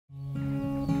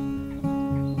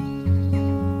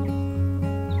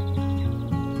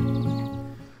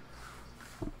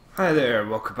Hi there,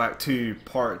 welcome back to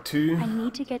part 2. I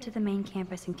need to get to the main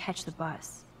campus and catch the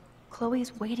bus.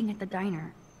 Chloe's waiting at the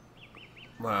diner.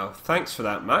 Well, thanks for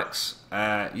that, Max.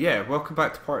 Yeah, welcome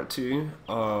back to part 2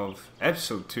 of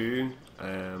episode 2,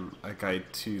 A Guide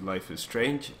to Life is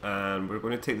Strange, and we're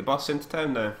going to take the bus into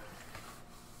town now.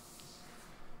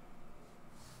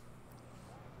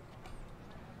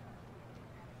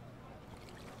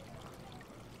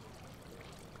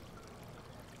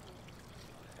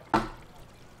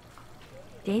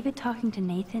 David talking to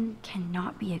Nathan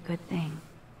cannot be a good thing.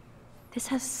 This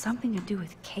has something to do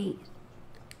with Kate.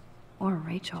 Or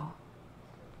Rachel.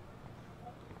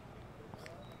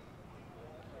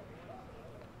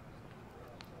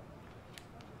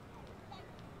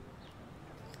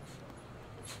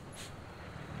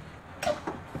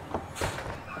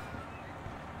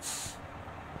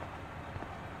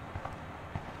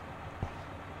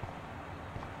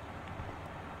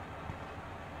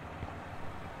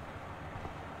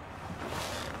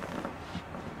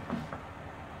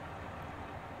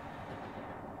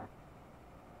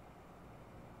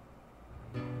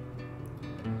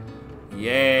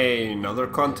 Yay, another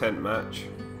content match.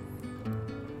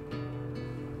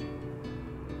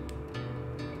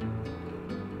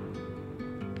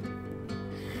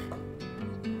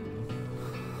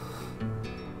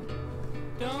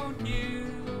 Don't you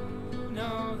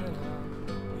know that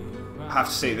I have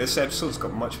to say, this episode's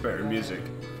got much better music.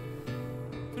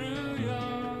 through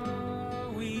your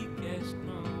weakest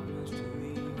moments to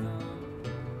leave the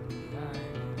light,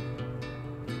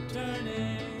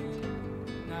 turning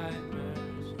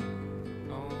nightmares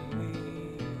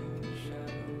only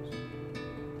shadows.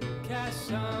 Cast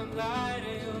some light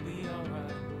and you'll be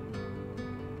alright.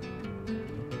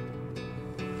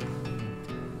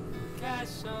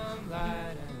 Cast some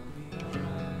light and you'll be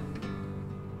alright.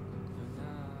 For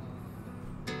now,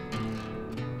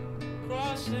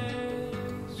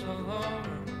 crossing so long,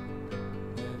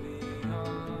 heavy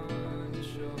on your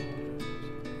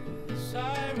shoulders.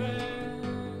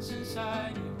 Sirens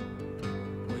inside you,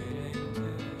 waiting to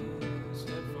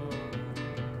step forward.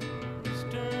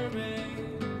 Disturbing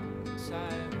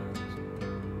silence,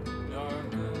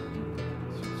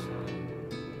 darkens your sight.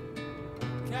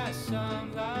 Cast some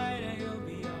light and you'll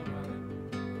be alright.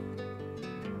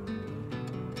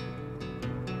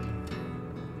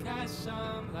 Cast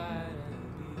some light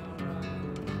and be alright.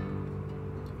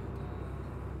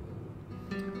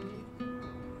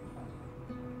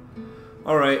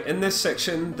 Alright, in this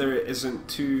section there isn't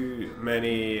too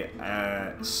many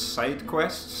side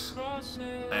quests.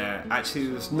 Actually,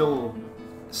 there's no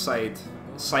side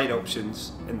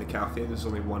options in the cafe, there's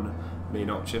only one main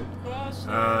option.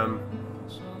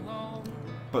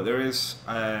 But there is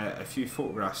a few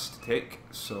photographs to take,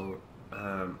 so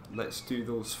let's do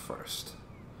those first.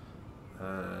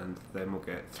 And then we'll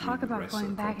get through Talk the about rest of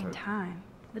going the back in content. time.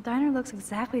 The diner looks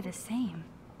exactly the same.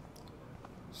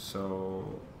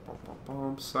 So,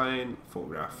 sign,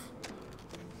 photograph.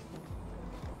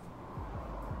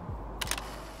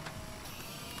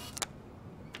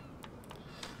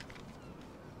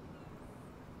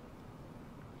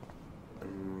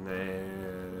 And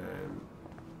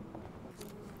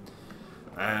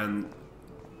then,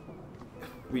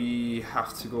 we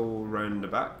have to go round the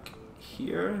back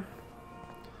here.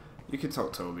 You can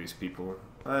talk to all these people,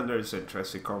 and there's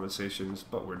interesting conversations,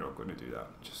 but we're not going to do that.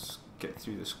 Just get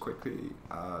through this quickly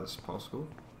as possible.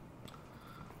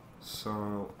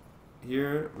 So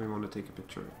here we want to take a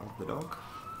picture of the dog.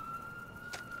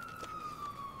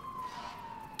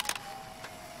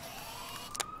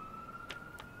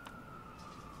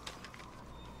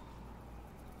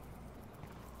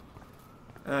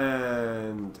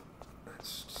 And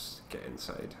let's just get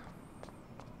inside.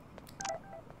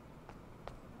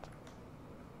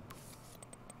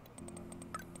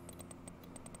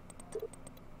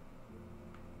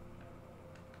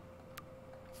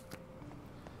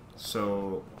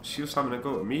 So she was having a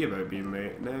go at me about being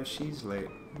late. Now she's late.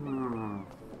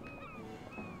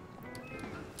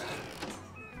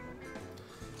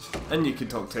 And you can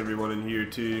talk to everyone in here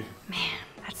too. Man,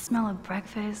 that smell of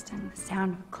breakfast and the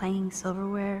sound of clanging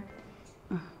silverware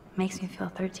makes me feel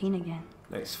 13 again.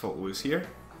 Next photo is here.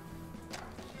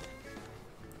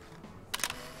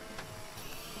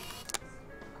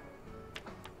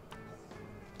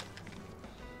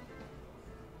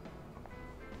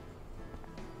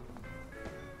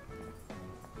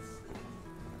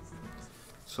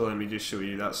 So let me just show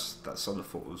you, that's on the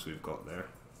photos we've got there.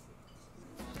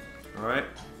 Alright.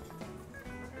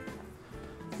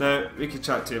 Now, we could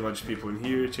chat to a bunch of people in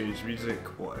here, change music,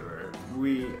 whatever.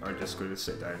 We are just going to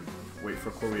sit down, wait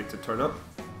for Chloe to turn up.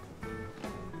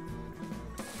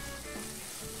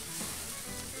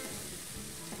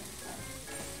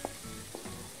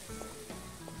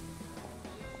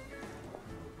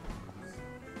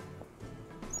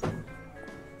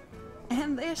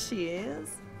 And there she is.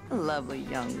 A lovely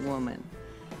young woman.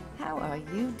 How are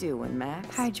you doing,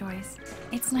 Max? Hi, Joyce.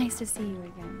 It's nice to see you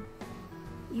again.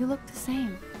 You look the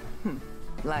same.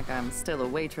 Like I'm still a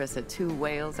waitress at Two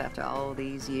Whales after all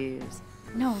these years.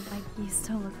 No, like you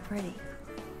still look pretty.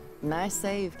 Nice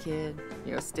save, kid.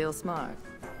 You're still smart.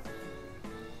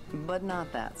 But not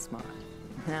that smart.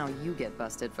 Now you get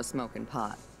busted for smoking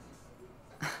pot.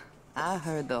 I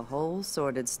heard the whole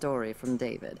sordid story from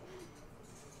David.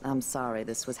 I'm sorry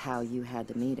this was how you had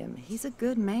to meet him. He's a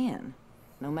good man,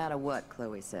 no matter what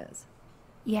Chloe says.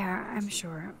 Yeah, I'm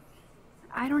sure.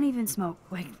 I don't even smoke,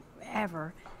 like,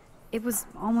 ever. It was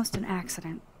almost an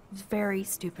accident. It was very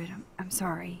stupid. I'm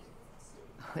sorry.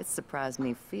 Oh, it surprised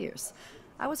me fierce.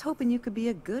 I was hoping you could be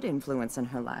a good influence in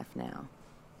her life now.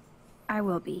 I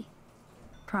will be.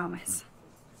 Promise.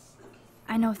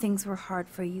 I know things were hard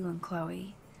for you and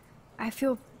Chloe. I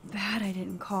feel bad I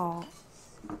didn't call.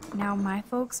 Now my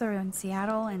folks are in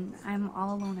Seattle and I'm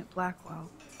all alone at Blackwell.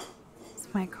 It's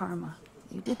my karma.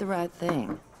 You did the right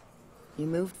thing. You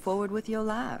moved forward with your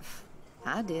life.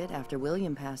 I did after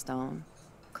William passed on.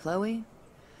 Chloe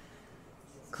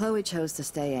chose to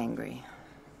stay angry.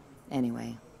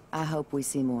 Anyway, I hope we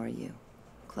see more of you.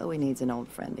 Chloe needs an old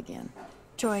friend again.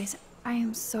 Joyce, I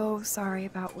am so sorry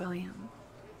about William.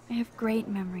 I have great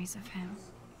memories of him.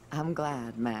 I'm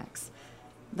glad, Max.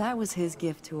 That was his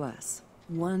gift to us.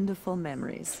 Wonderful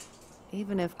memories.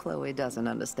 Even if Chloe doesn't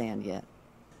understand yet.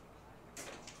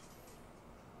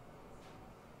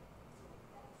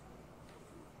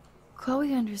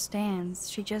 Chloe understands.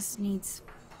 She just needs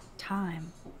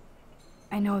time.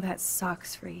 I know that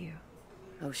sucks for you.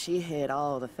 Oh, she hit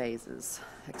all the phases.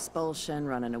 Expulsion,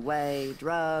 running away,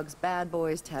 drugs, bad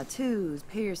boys, tattoos,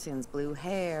 piercings, blue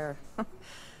hair.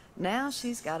 Now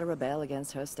she's got to rebel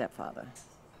against her stepfather.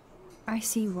 I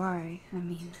see why. I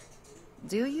mean...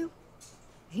 Do you?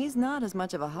 He's not as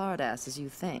much of a hard-ass as you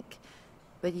think.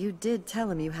 But you did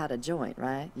tell him you had a joint,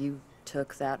 right? You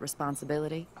took that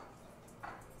responsibility?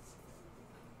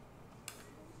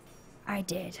 I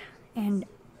did. And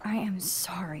I am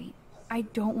sorry. I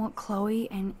don't want Chloe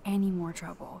in any more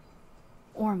trouble.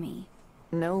 Or me.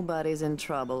 Nobody's in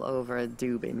trouble over a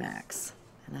doobie, Max.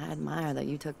 And I admire that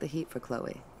you took the heat for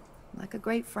Chloe. Like a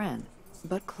great friend.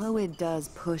 But Chloe does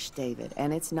push David,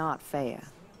 and it's not fair.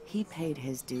 He paid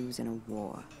his dues in a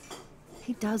war.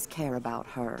 He does care about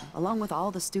her, along with all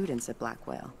the students at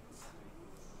Blackwell.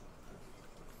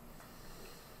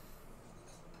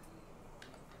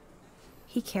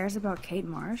 He cares about Kate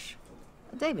Marsh?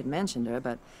 David mentioned her,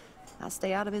 but I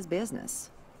stay out of his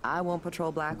business. I won't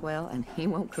patrol Blackwell, and he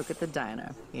won't cook at the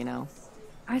diner, you know?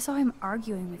 I saw him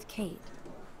arguing with Kate.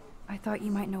 I thought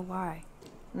you might know why.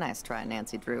 Nice try,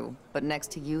 Nancy Drew. But next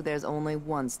to you, there's only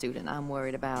one student I'm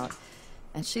worried about.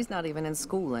 And she's not even in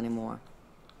school anymore.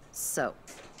 So,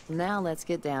 now let's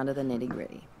get down to the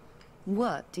nitty-gritty.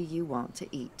 What do you want to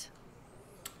eat?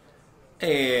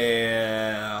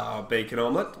 Bacon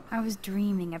omelette. I was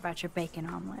dreaming about your bacon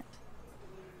omelet.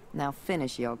 Now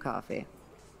finish your coffee.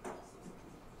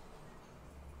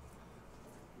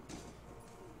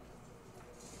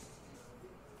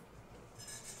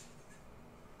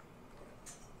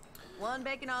 One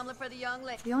bacon omelet for the young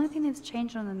lady. The only thing that's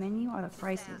changed on the menu are the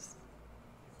prices.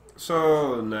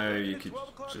 So now you could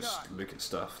just look at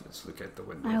stuff. Let's look out the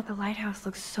window. I know the lighthouse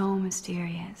looks so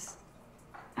mysterious.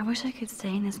 I wish I could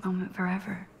stay in this moment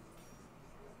forever.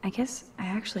 I guess I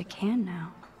actually can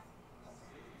now.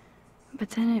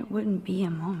 But then it wouldn't be a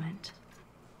moment.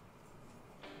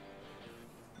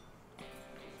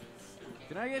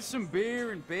 Can I get some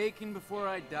beer and bacon before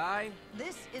I die?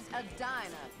 This is a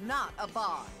diner, not a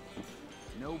bar.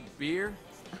 No beer?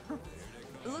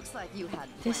 Looks like you had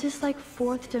This is like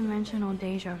fourth dimensional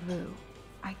deja vu.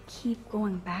 I keep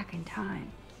going back in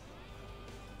time.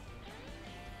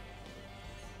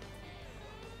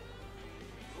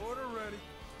 Order ready.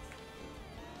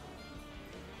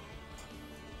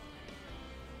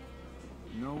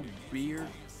 No beer?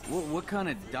 What kind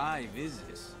of dive is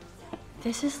this?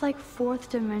 This is like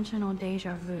fourth dimensional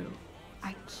deja vu.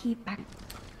 I keep back.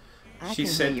 I She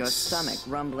can said hear your stomach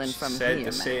rumbling from said here,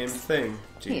 the same Max. thing.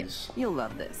 Here, Jeez. you'll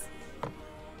love this.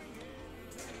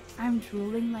 I'm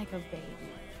drooling like a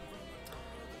baby.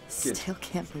 Good. Still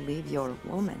can't believe you're a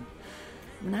woman.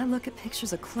 When I look at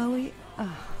pictures of Chloe,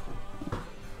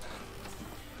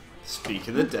 Speak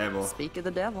of the devil. speak of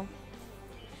the devil.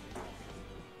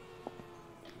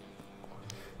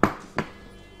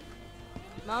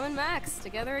 Mom and Max,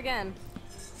 together again.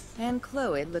 And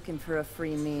Chloe looking for a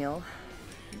free meal.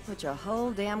 You put your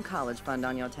whole damn college fund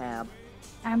on your tab.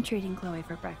 I'm treating Chloe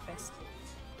for breakfast.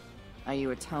 Are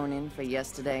you atoning for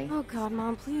yesterday? Oh god,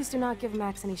 Mom, please do not give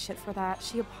Max any shit for that.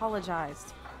 She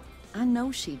apologized. I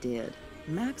know she did.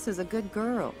 Max is a good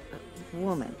girl.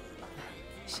 Woman.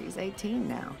 She's 18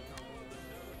 now.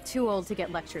 Too old to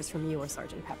get lectures from you or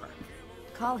Sergeant Pepper.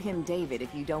 Call him David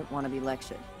if you don't want to be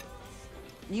lectured.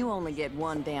 You only get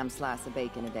one damn slice of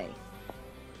bacon a day.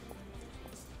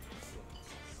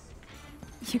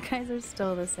 You guys are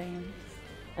still the same.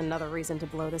 Another reason to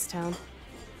blow this town.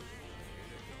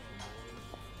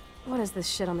 What is this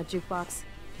shit on the jukebox?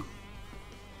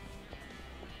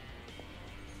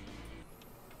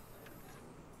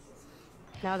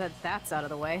 Now that that's out of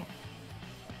the way.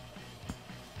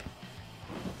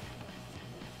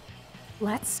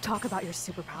 Let's talk about your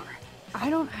superpower.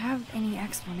 I don't have any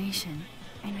explanation,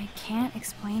 and I can't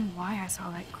explain why I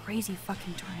saw that crazy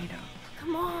fucking tornado.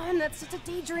 Come on, that's just a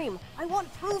daydream. I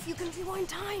want proof you can rewind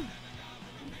time.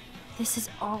 This is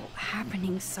all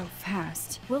happening so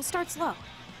fast. We'll start slow.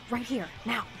 Right here,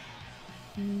 now.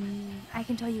 I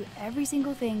can tell you every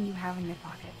single thing you have in your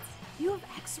pockets. You have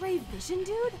X-ray vision,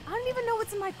 dude? I don't even know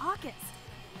what's in my pockets.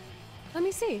 Let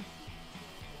me see.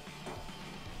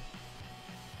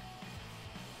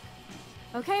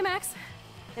 Okay, Max.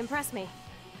 Impress me.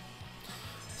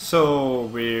 So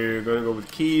we're gonna go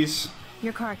with keys.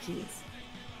 Your car keys.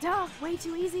 Duh, way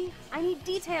too easy. I need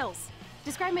details.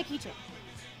 Describe my keychain.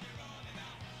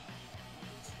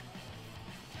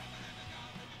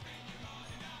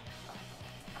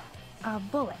 A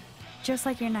bullet, just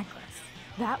like your necklace.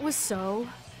 That was so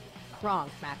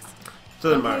wrong, Max.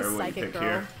 Doesn't Okay, matter what you psychic pick girl.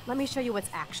 here. Let me show you what's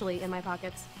actually in my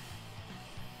pockets.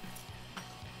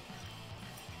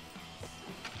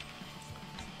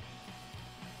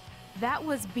 That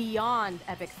was beyond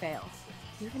epic fail.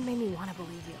 You even made me want to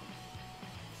believe you.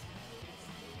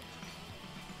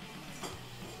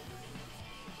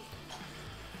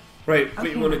 Right, what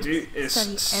you want to Max, do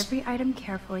is study every item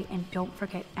carefully and don't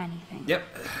forget anything. Yep,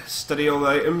 study all the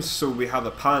items. So we have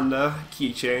a panda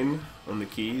keychain on the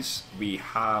keys. We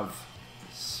have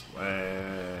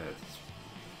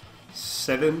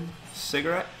 7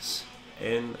 cigarettes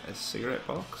in a cigarette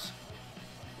box.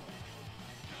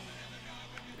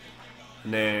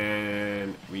 And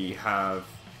then we have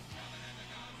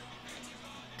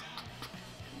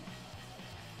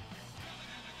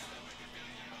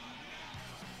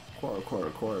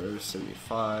quarter,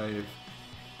 75,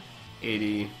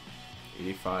 80,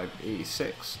 85,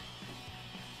 86.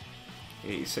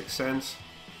 86 cents.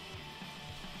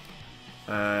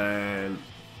 And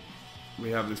we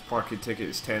have this parking ticket,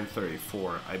 it's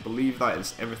 10.34. I believe that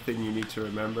is everything you need to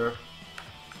remember.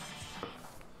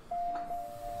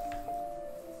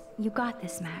 You got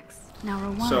this, Max. Now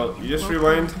rewind. So, and you just blow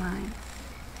rewind. Chloe's mind.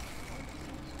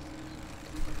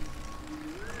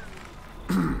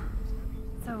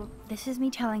 So, this is me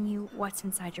telling you what's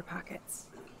inside your pockets.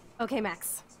 Okay,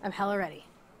 Max. I'm hella ready.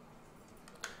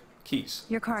 Keys.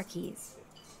 Your car keys.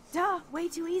 Duh, way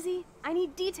too easy. I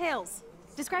need details.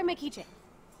 Describe my keychain.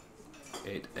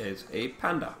 It is a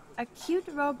panda. A cute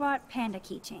robot panda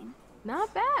keychain.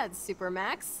 Not bad, Super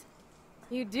Max.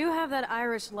 You do have that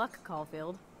Irish luck,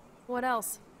 Caulfield. What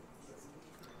else?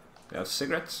 We have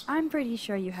cigarettes. I'm pretty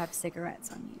sure you have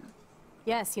cigarettes on you.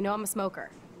 Yes, you know I'm a smoker.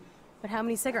 But how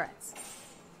many cigarettes?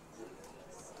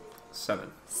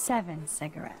 7. 7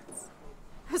 cigarettes.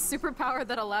 A superpower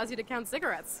that allows you to count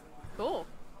cigarettes. Cool.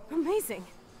 Amazing.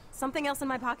 Something else in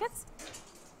my pockets?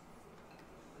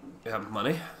 We have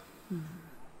money.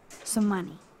 Some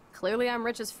money. Clearly I'm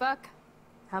rich as fuck.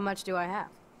 How much do I have?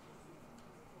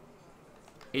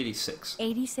 86.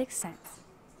 86 cents.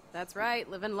 That's right,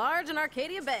 living large in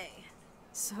Arcadia Bay.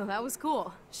 So that was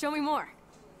cool. Show me more.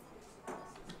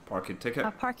 Parking ticket.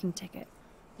 A parking ticket.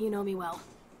 You know me well.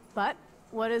 But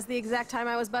what is the exact time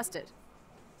I was busted?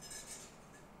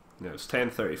 No, it's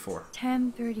 10.34.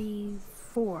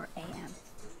 10:34 a.m.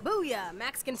 Booyah!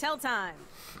 Max can tell time.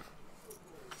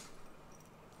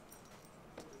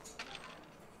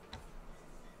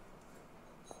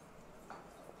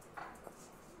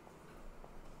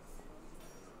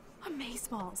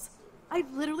 Amazeballs. I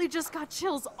literally just got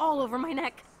chills all over my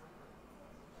neck.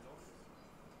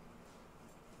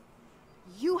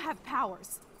 You have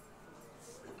powers.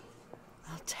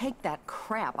 I'll take that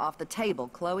crap off the table,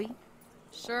 Chloe.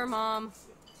 Sure, Mom.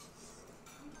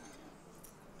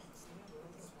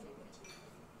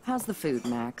 How's the food,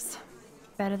 Max?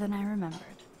 Better than I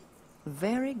remembered.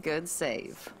 Very good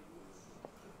save.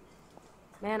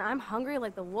 Man, I'm hungry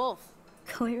like the wolf.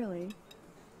 Clearly.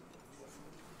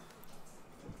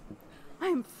 I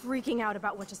am freaking out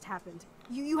about what just happened.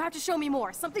 You have to show me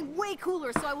more. Something way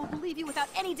cooler so I will believe you without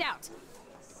any doubt.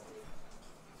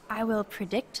 I will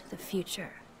predict the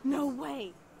future. No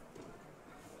way.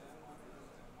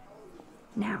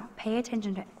 Now, pay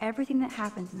attention to everything that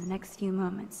happens in the next few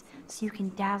moments, so you can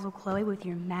dazzle Chloe with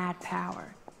your mad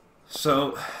power.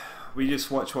 So, we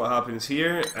just watch what happens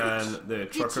here, and the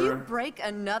trucker Did you break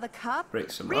another cup?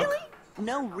 breaks him Really? up.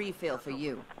 No refill for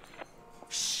you.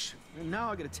 Shh. And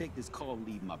now I gotta take this call and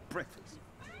leave my breakfast.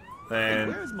 Then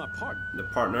Where's my partner? the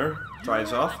partner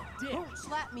drives off. Don't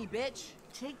slap me, bitch.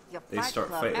 Take your They fight start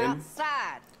club fighting.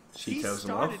 outside. She tells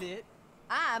him off. it.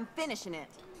 I'm finishing it.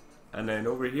 And then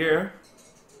over here,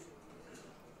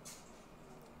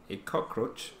 a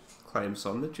cockroach climbs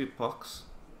on the jukebox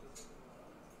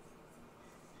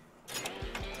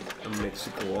and makes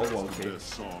it go all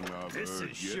wonky. This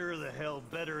is sure the hell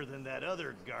better than that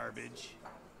other garbage.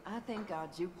 I think our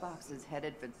jukebox is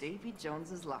headed for Davy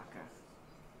Jones's locker.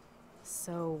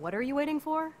 So, what are you waiting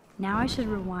for? Now I should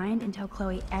rewind and tell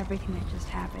Chloe everything that just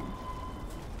happened.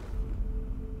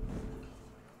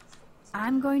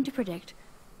 I'm going to predict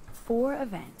 4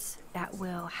 events that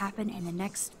will happen in the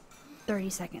next 30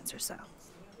 seconds or so.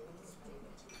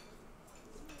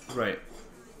 Right.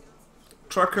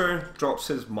 Trucker drops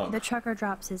his The mug. trucker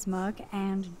drops his mug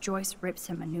and Joyce rips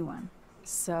him a new one.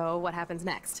 So, what happens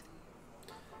next?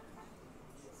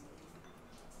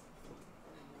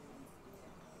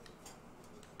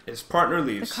 His partner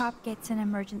The leaves. cop gets an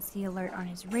emergency alert on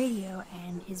his radio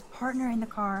and his partner in the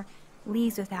car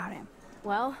leaves without him.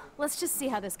 Well, let's just see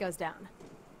how this goes down.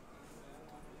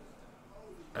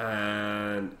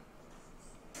 And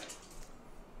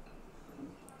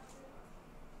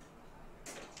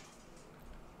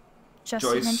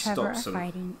Justin and Joyce Trevor are stops him.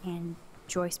 fighting and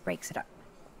Joyce breaks it up.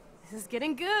 This is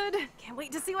getting good. Can't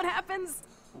wait to see what happens.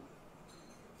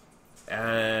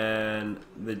 And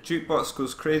the jukebox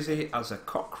goes crazy as a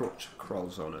cockroach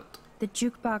crawls on it. The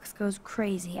jukebox goes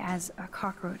crazy as a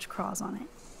cockroach crawls on it.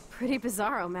 Pretty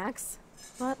bizarro, Max.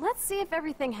 But let's see if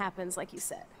everything happens like you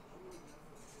said.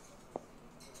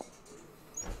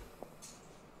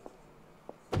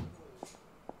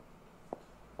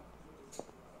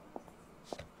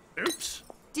 Oops.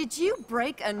 Did you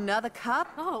break another cup?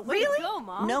 Oh, way to really? go,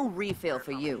 Mom. No refill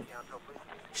for you.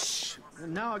 Shh.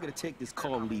 And now I gotta take this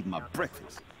call and leave my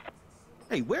breakfast.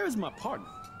 Hey, where is my partner?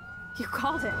 You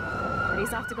called it. But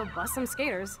he's off to go bust some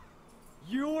skaters.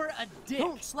 You're a dick.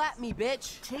 Don't slap me,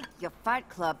 bitch. Take your fight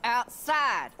club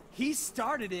outside. He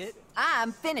started it.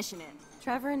 I'm finishing it.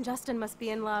 Trevor and Justin must be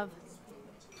in love.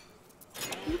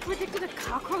 You predicted a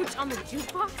cockroach on the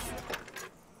jukebox?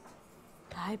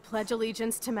 I pledge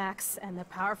allegiance to Max and the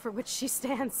power for which she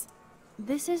stands.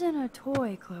 This isn't a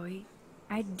toy, Chloe.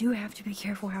 I do have to be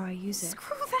careful how I use it.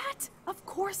 Screw that! Of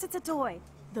course it's a toy.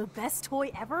 The best toy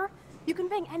ever? You can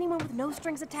bang anyone with no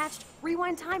strings attached,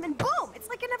 rewind time, and boom! It's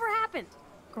like it never happened.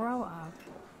 Grow up.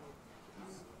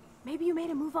 Maybe you made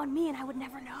a move on me and I would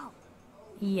never know.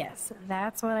 Yes,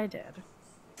 that's what I did.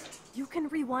 You can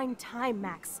rewind time,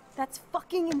 Max. That's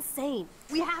fucking insane.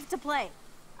 We have to play.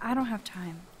 I don't have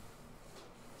time.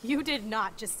 You did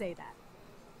not just say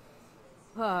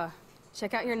that.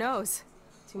 Check out your nose.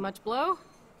 Too much blow?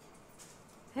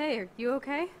 Hey, are you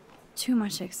okay? Too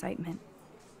much excitement.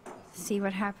 See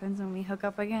what happens when we hook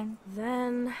up again?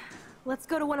 Then, let's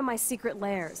go to one of my secret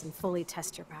lairs and fully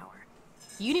test your power.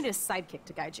 You need a sidekick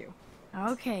to guide you.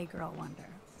 Okay, Girl Wonder.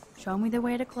 Show me the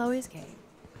way to Chloe's cave.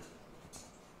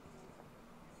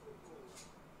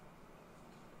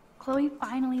 Chloe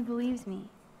finally believes me.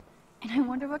 And I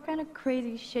wonder what kind of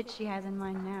crazy shit she has in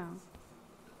mind now.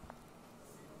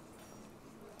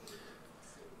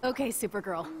 Okay,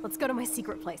 Supergirl, let's go to my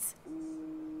secret place.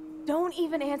 Don't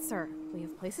even answer. We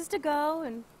have places to go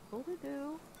and people to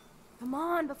do. Come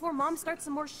on, before Mom starts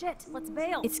some more shit. Let's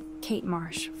bail. It's Kate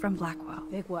Marsh from Blackwell.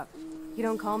 Big whoop. You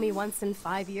don't call me once in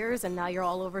 5 years and now you're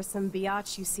all over some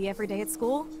biatch you see every day at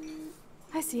school?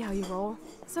 I see how you roll.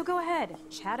 So go ahead,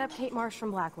 chat up Kate Marsh from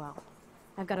Blackwell.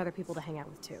 I've got other people to hang out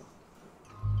with too.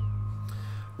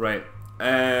 Right.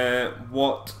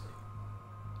 What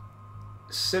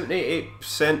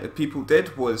 78% of people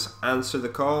did was answer the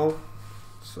call.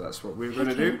 So that's what we're going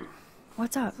to do.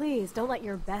 What's up? Please, don't let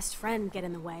your best friend get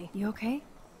in the way. You okay?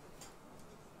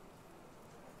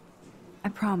 I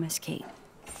promise, Kate.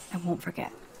 I won't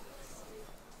forget.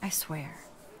 I swear.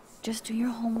 Just do your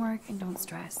homework and don't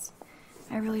stress.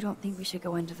 I really don't think we should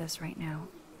go into this right now.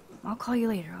 I'll call you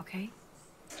later, okay?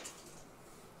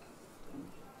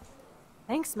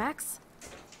 Thanks, Max.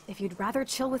 If you'd rather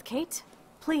chill with Kate,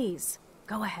 please,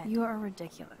 go ahead. You are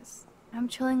ridiculous. I'm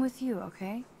chilling with you,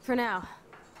 okay? For now,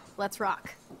 let's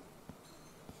rock.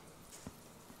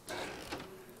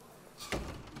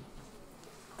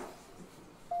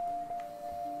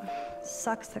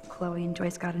 Sucks that Chloe and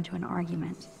Joyce got into an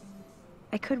argument.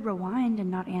 I could rewind and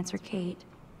not answer Kate.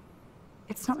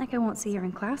 It's not like I won't see her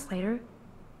in class later.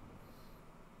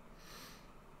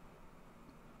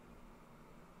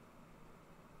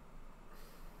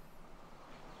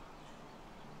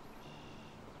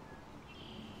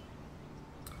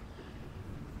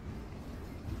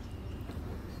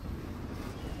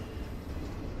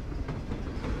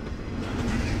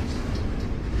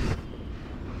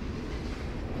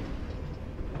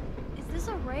 Is this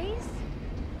a race?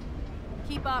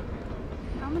 Keep up.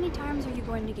 How many times are you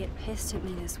going to get pissed at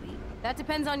me this week? That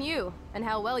depends on you, and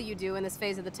how well you do in this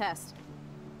phase of the test.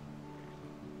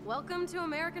 Welcome to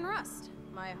American Rust,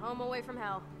 my home away from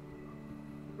hell.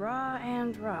 Raw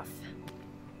and rough.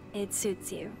 It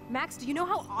suits you. Max, do you know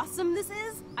how awesome this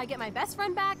is? I get my best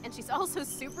friend back, and she's also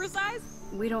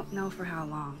supersized. We don't know for how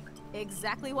long.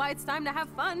 Exactly why it's time to have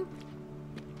fun.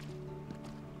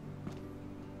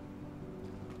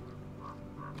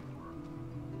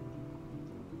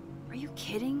 Are you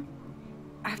kidding?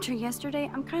 After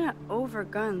yesterday, I'm kind of over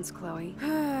guns, Chloe.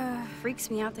 Freaks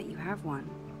me out that you have one.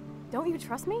 Don't you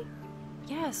trust me?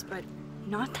 Yes, but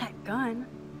not that gun.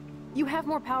 You have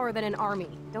more power than an army.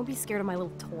 Don't be scared of my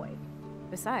little toy.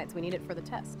 Besides, we need it for the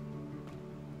test.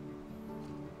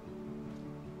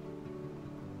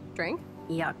 Drink?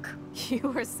 Yuck.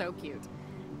 You are so cute.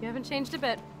 You haven't changed a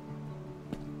bit.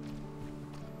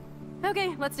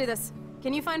 Okay, let's do this.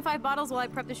 Can you find 5 bottles while I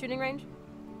prep the shooting range?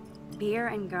 Beer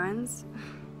and guns?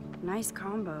 Nice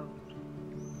combo.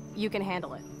 You can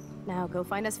handle it. Now go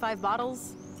find us 5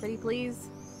 bottles, pretty please.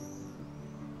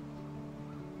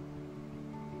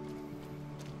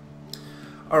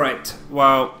 Alright,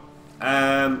 well,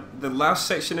 the last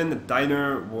section in the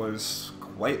diner was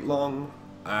quite long,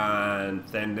 and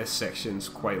then this section's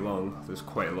quite long. There's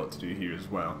quite a lot to do here as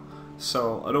well.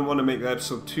 So I don't want to make the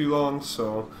episode too long,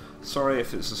 so sorry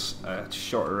if it's a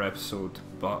shorter episode,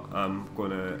 but I'm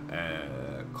going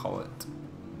to call it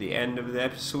the end of the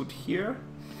episode here,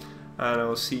 and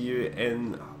I'll see you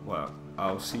in, well,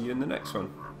 I'll see you in the next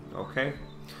one. Okay?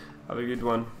 Have a good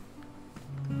one.